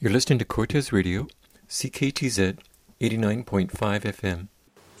You're listening to Cortez Radio, CKTZ 89.5 FM.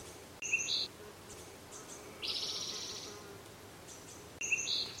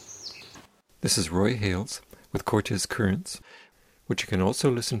 This is Roy Hales with Cortez Currents, which you can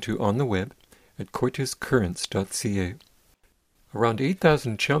also listen to on the web at cortezcurrents.ca. Around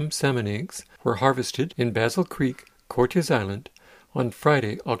 8,000 chum salmon eggs were harvested in Basil Creek, Cortez Island, on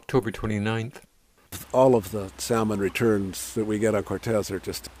Friday, October 29th. All of the salmon returns that we get on Cortez are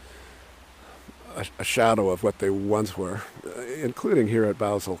just a shadow of what they once were, including here at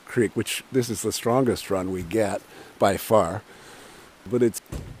Basil Creek, which this is the strongest run we get by far, but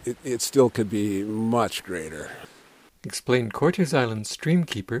it still could be much greater. Explained Cortez Island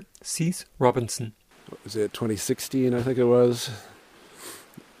streamkeeper Cease Robinson. What was it, 2016, I think it was?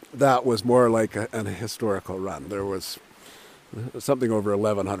 That was more like an historical run. There was something over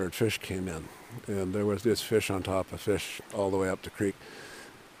 1,100 fish came in, and there was just fish on top of fish all the way up the creek.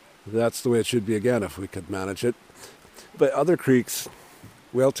 That's the way it should be again if we could manage it. But other creeks,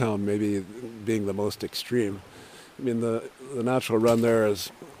 Whaletown maybe being the most extreme, I mean, the natural run there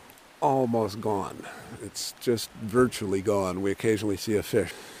is almost gone. It's just virtually gone. We occasionally see a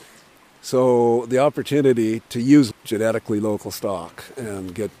fish. So the opportunity to use genetically local stock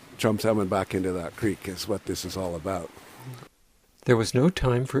and get chum salmon back into that creek is what this is all about. There was no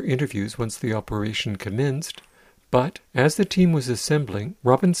time for interviews once the operation commenced, but as the team was assembling,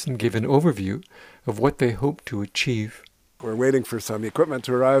 Robinson gave an overview of what they hoped to achieve. We're waiting for some equipment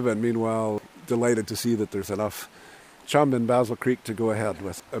to arrive, and meanwhile, delighted to see that there's enough chum in Basil Creek to go ahead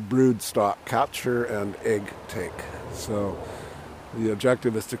with a brood stock capture and egg take. So the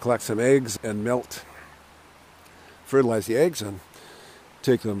objective is to collect some eggs and melt, fertilize the eggs, and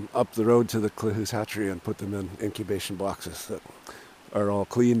take them up the road to the Cluhus hatchery and put them in incubation boxes that are all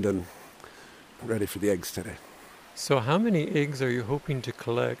cleaned and ready for the eggs today. So how many eggs are you hoping to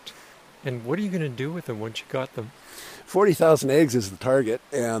collect, and what are you going to do with them once you got them? 40,000 eggs is the target,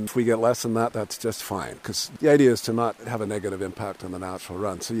 and if we get less than that, that's just fine, because the idea is to not have a negative impact on the natural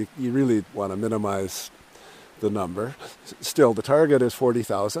run. So you really want to minimize the number. Still, the target is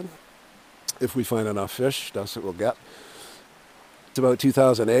 40,000. If we find enough fish, that's what we'll get. It's about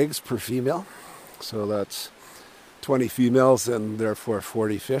 2,000 eggs per female, so that's 20 females and therefore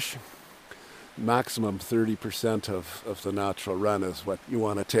 40 fish. Maximum 30% of the natural run is what you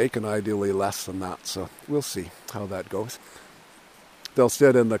want to take, and ideally less than that. So we'll see how that goes. They'll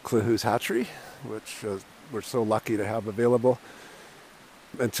sit in the Cluhus hatchery, which we're so lucky to have available,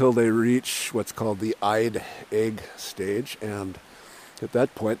 until they reach what's called the eyed egg stage. And at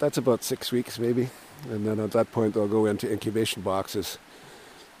that point, that's about 6 weeks maybe. And then at that point, they'll go into incubation boxes,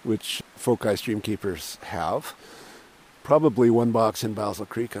 which Foci streamkeepers have. Probably one box in Basil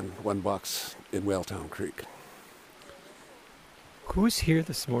Creek and one box in Whaletown Creek. Who's here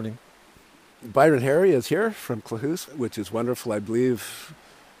this morning? Byron Harry is here from Cluhus, which is wonderful, I believe.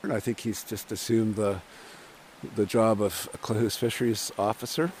 I think he's just assumed the job of a Cluhus fisheries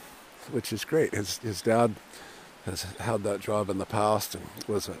officer, which is great. His dad has had that job in the past and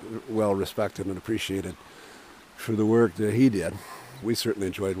was well respected and appreciated for the work that he did. We certainly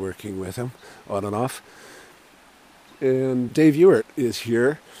enjoyed working with him on and off. And Dave Ewart is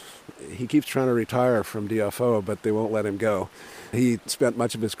here. He keeps trying to retire from DFO, but they won't let him go. He spent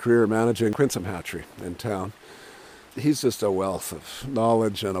much of his career managing Quinsam Hatchery in town. He's just a wealth of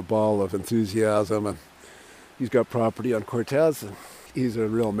knowledge and a ball of enthusiasm, and he's got property on Cortez, and he's a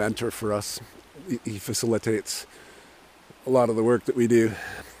real mentor for us. He facilitates a lot of the work that we do.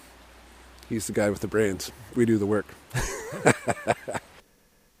 He's the guy with the brains. We do the work.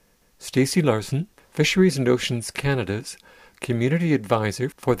 Stacey Larson, Fisheries and Oceans Canada's community advisor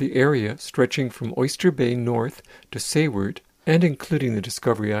for the area stretching from Oyster Bay north to Sayward and including the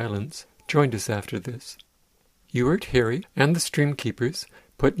Discovery Islands, joined us after this. Ewart, Harry, and the streamkeepers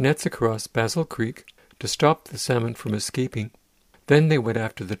put nets across Basil Creek to stop the salmon from escaping. Then they went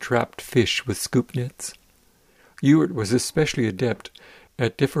after the trapped fish with scoop nets. Ewart was especially adept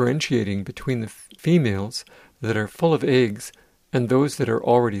at differentiating between the females that are full of eggs and those that are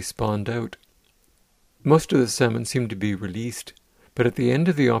already spawned out. Most of the salmon seemed to be released, but at the end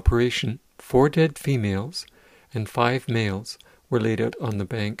of the operation, 4 dead females and 5 males were laid out on the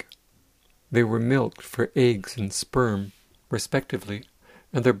bank. They were milked for eggs and sperm, respectively,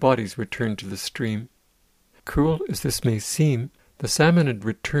 and their bodies returned to the stream. Cruel as this may seem, the salmon had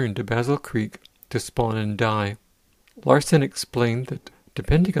returned to Basil Creek to spawn and die. Larson explained that,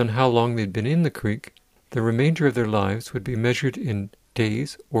 depending on how long they'd been in the creek, the remainder of their lives would be measured in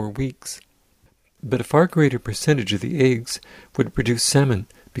days or weeks. But a far greater percentage of the eggs would produce salmon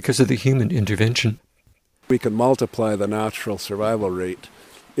because of the human intervention. We can multiply the natural survival rate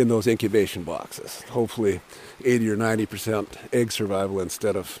in those incubation boxes. Hopefully 80 or 90% egg survival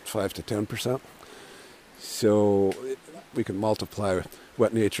instead of 5 to 10%. So we can multiply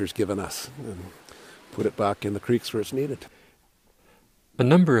what nature's given us and put it back in the creeks where it's needed. A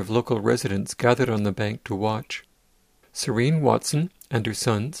number of local residents gathered on the bank to watch. Serene Watson and her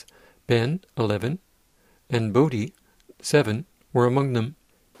sons, Ben, 11, and Bodie, 7, were among them.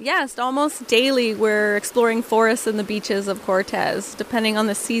 Yes, almost daily we're exploring forests and the beaches of Cortez. Depending on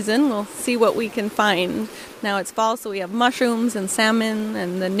the season, we'll see what we can find. Now it's fall, so we have mushrooms and salmon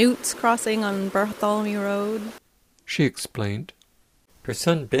and the newts crossing on Bartholomew Road. She explained. Her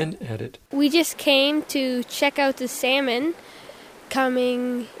son Ben added, We just came to check out the salmon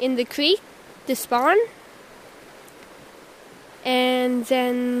coming in the creek to spawn. And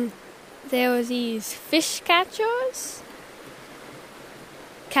then there was these fish catchers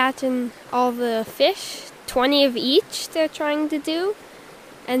catching all the fish, 20 of each they're trying to do.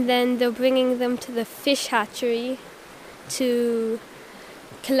 And then they're bringing them to the fish hatchery to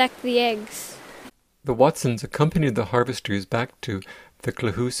collect the eggs. The Watsons accompanied the harvesters back to the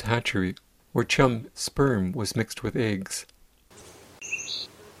Clahoose hatchery, where chum sperm was mixed with eggs.